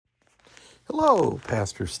Hello,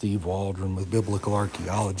 Pastor Steve Waldron with Biblical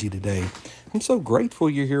Archaeology today. I'm so grateful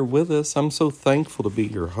you're here with us. I'm so thankful to be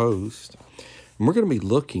your host. And we're going to be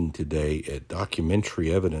looking today at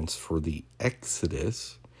documentary evidence for the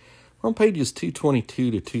Exodus. We're on pages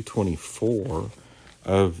 222 to 224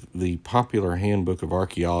 of the popular Handbook of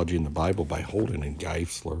Archaeology in the Bible by Holden and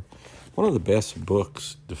Geisler. One of the best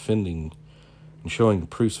books defending and showing the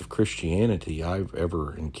proofs of Christianity I've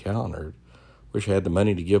ever encountered. Wish I had the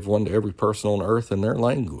money to give one to every person on earth in their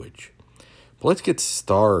language. But let's get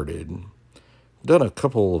started. I've done a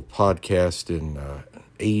couple of podcasts in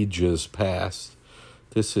ages past.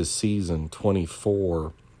 This is season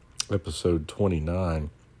 24, episode 29.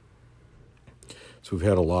 So we've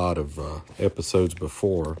had a lot of episodes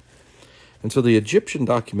before. And so the Egyptian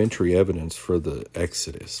documentary evidence for the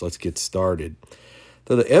Exodus. Let's get started.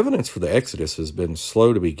 Though the evidence for the Exodus has been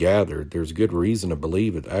slow to be gathered, there's good reason to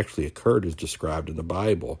believe it actually occurred as described in the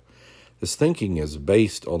Bible. This thinking is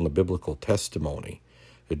based on the biblical testimony,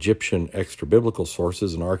 Egyptian extra-biblical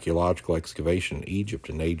sources, and archaeological excavation in Egypt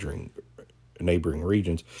and neighboring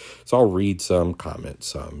regions. So I'll read some, comment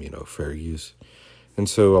some, fair use. And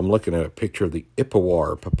so I'm looking at a picture of the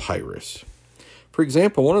Ipuwer papyrus. For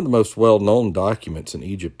example, one of the most well-known documents in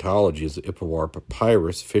Egyptology is the Ipuwer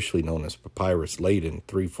papyrus, officially known as Papyrus Leiden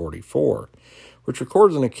 344, which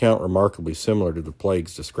records an account remarkably similar to the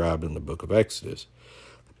plagues described in the Book of Exodus.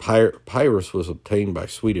 The papyrus was obtained by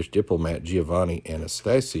Swedish diplomat Giovanni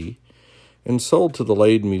Anastasi and sold to the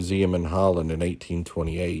Leiden Museum in Holland in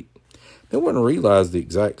 1828. No one realized the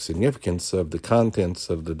exact significance of the contents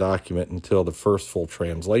of the document until the first full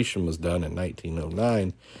translation was done in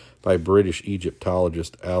 1909 by British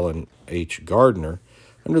Egyptologist Alan H. Gardner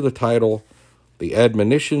under the title The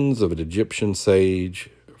Admonitions of an Egyptian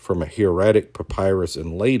Sage from a Hieratic Papyrus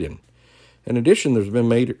in Leiden. In addition, there's been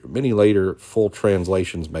many later full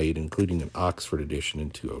translations made, including an Oxford edition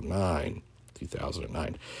in 2009.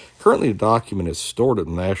 Currently, the document is stored at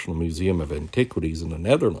the National Museum of Antiquities in the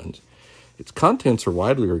Netherlands. Its contents are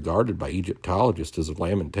widely regarded by Egyptologists as a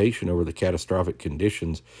lamentation over the catastrophic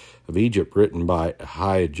conditions of Egypt written by a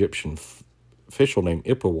high Egyptian official named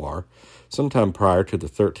Ipuwer sometime prior to the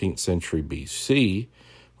 13th century BC,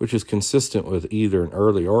 which is consistent with either an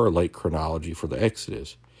early or a late chronology for the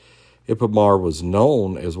Exodus. Ipuwer was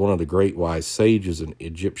known as one of the great wise sages in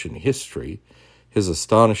Egyptian history. His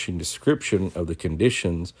astonishing description of the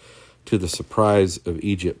conditions to the surprise of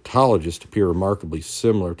Egyptologists appear remarkably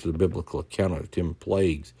similar to the biblical account of the 10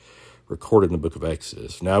 plagues recorded in the book of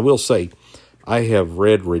Exodus. Now, I will say, I have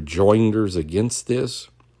read rejoinders against this.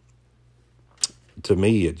 To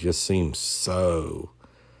me, it just seems so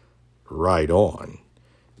right on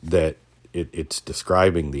that it's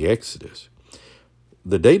describing the Exodus.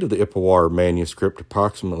 The date of the Ipuwer manuscript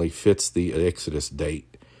approximately fits the Exodus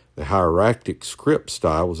date. The hieratic script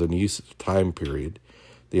style was in use at the time period.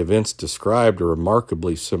 The events described are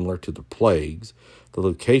remarkably similar to the plagues. The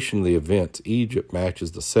location of the events, Egypt,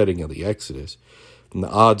 matches the setting of the Exodus, and the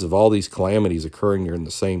odds of all these calamities occurring during the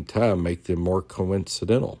same time make them more than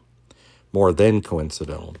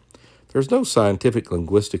coincidental. There's no scientific,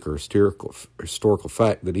 linguistic, or historical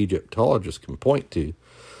fact that Egyptologists can point to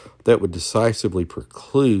that would decisively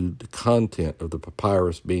preclude the content of the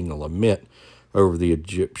papyrus being a lament over the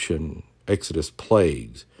Egyptian Exodus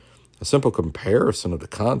plagues. A simple comparison of the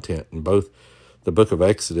content in both the book of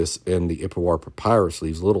Exodus and the Ipuwer papyrus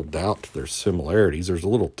leaves little doubt to their similarities. There's a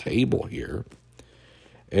little table here,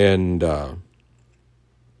 and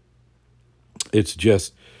it's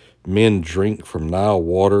just men drink from Nile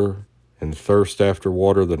water and thirst after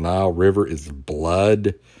water. The Nile River is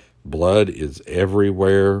blood. Blood is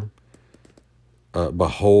everywhere.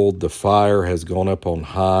 Behold, the fire has gone up on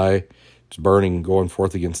high. It's burning, going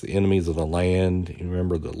forth against the enemies of the land. You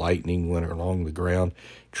remember the lightning went along the ground.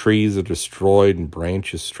 Trees are destroyed and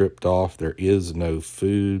branches stripped off. There is no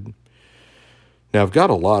food. Now, I've got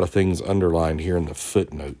a lot of things underlined here in the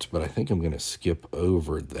footnotes, but I think I'm going to skip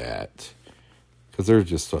over that because there's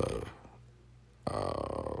just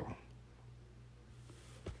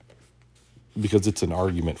because it's an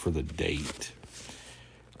argument for the date.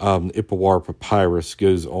 Ipuwer papyrus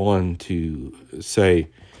goes on to say,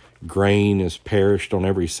 grain is perished on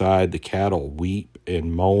every side. The cattle weep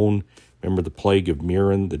and moan. Remember the plague of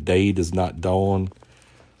Mirren. The day does not dawn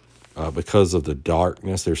because of the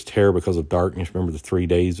darkness. There's terror because of darkness. Remember the 3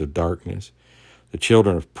 days of darkness. The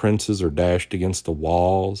children of princes are dashed against the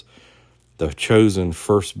walls. The chosen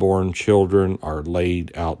firstborn children are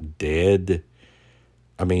laid out dead.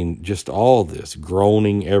 I mean, just all this.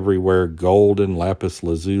 Groaning everywhere. Golden, lapis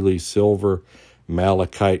lazuli, silver,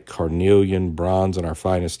 malachite, carnelian, bronze, and our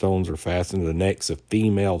finest stones were fastened to the necks of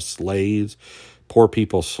female slaves. Poor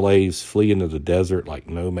people's slaves flee into the desert like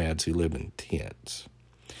nomads who live in tents.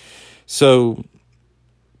 So,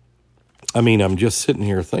 I mean, I'm just sitting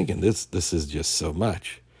here thinking this is just so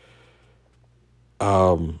much.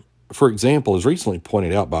 For example, as recently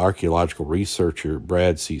pointed out by archaeological researcher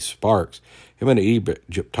Brad C. Sparks, him and an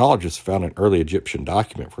Egyptologist found an early Egyptian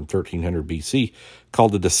document from 1300 BC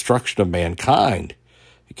called The Destruction of Mankind.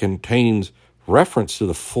 It contains reference to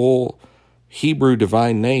the full Hebrew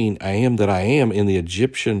divine name, I am that I am, in the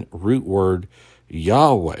Egyptian root word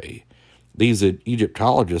Yahweh. These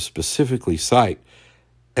Egyptologists specifically cite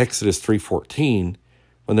Exodus 3:14,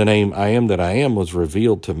 when the name I am that I am was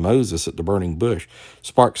revealed to Moses at the burning bush.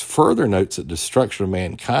 Sparks further notes that destruction of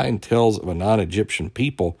mankind tells of a non-Egyptian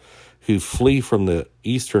people who flee from the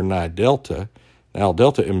eastern Nile Delta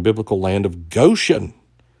in biblical land of Goshen.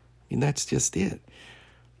 I mean, that's just it.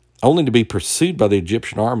 Only to be pursued by the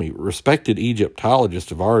Egyptian army. Respected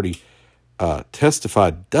Egyptologists have already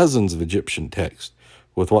testified dozens of Egyptian texts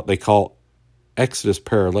with what they call Exodus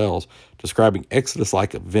parallels, describing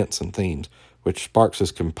Exodus-like events and themes, which Sparks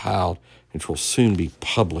has compiled, which will soon be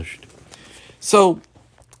published. So,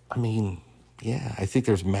 I mean, yeah, I think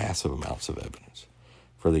there's massive amounts of evidence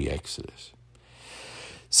for the Exodus.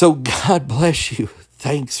 So God bless you.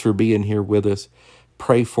 Thanks for being here with us.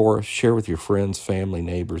 Pray for us. Share with your friends, family,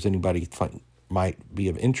 neighbors, anybody might be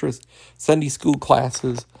of interest. Sunday school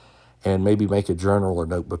classes, and maybe make a journal or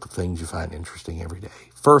notebook of things you find interesting every day.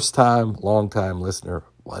 First time, long time listener,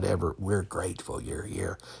 whatever, we're grateful you're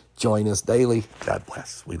here. Join us daily. God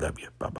bless. We love you. Bye-bye.